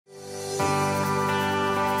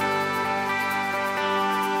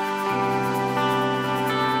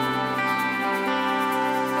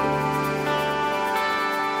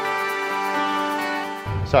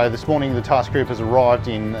So this morning the task group has arrived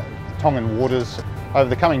in Tongan waters. Over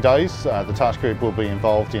the coming days, the task group will be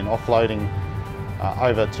involved in offloading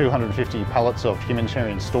over 250 pallets of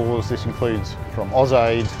humanitarian stores. This includes from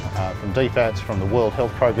AusAid, from DFATS, from the World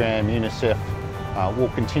Health Programme, UNICEF. We'll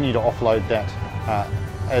continue to offload that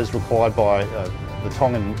as required by the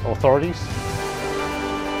Tongan authorities.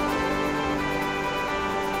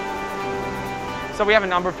 So we have a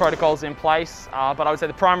number of protocols in place, but I would say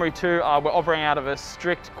the primary two are we're operating out of a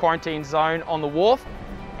strict quarantine zone on the wharf,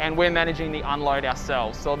 and we're managing the unload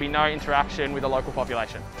ourselves, so there'll be no interaction with the local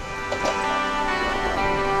population.